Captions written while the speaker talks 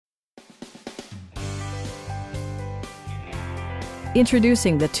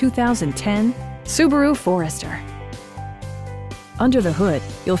Introducing the 2010 Subaru Forester. Under the hood,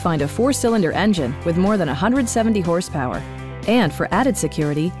 you'll find a 4-cylinder engine with more than 170 horsepower. And for added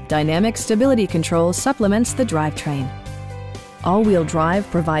security, dynamic stability control supplements the drivetrain. All-wheel drive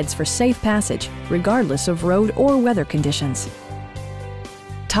provides for safe passage, regardless of road or weather conditions.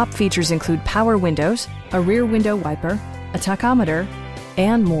 Top features include power windows, a rear window wiper, a tachometer,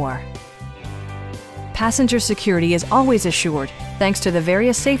 and more. Passenger security is always assured thanks to the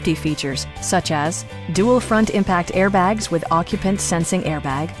various safety features such as dual front impact airbags with occupant sensing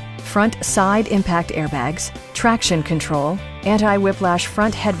airbag, front side impact airbags, traction control, anti-whiplash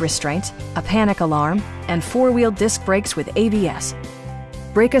front head restraints, a panic alarm, and 4-wheel disc brakes with ABS.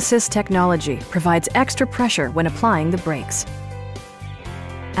 Brake Assist technology provides extra pressure when applying the brakes.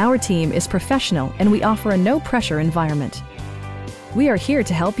 Our team is professional and we offer a no-pressure environment. We are here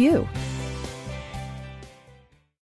to help you.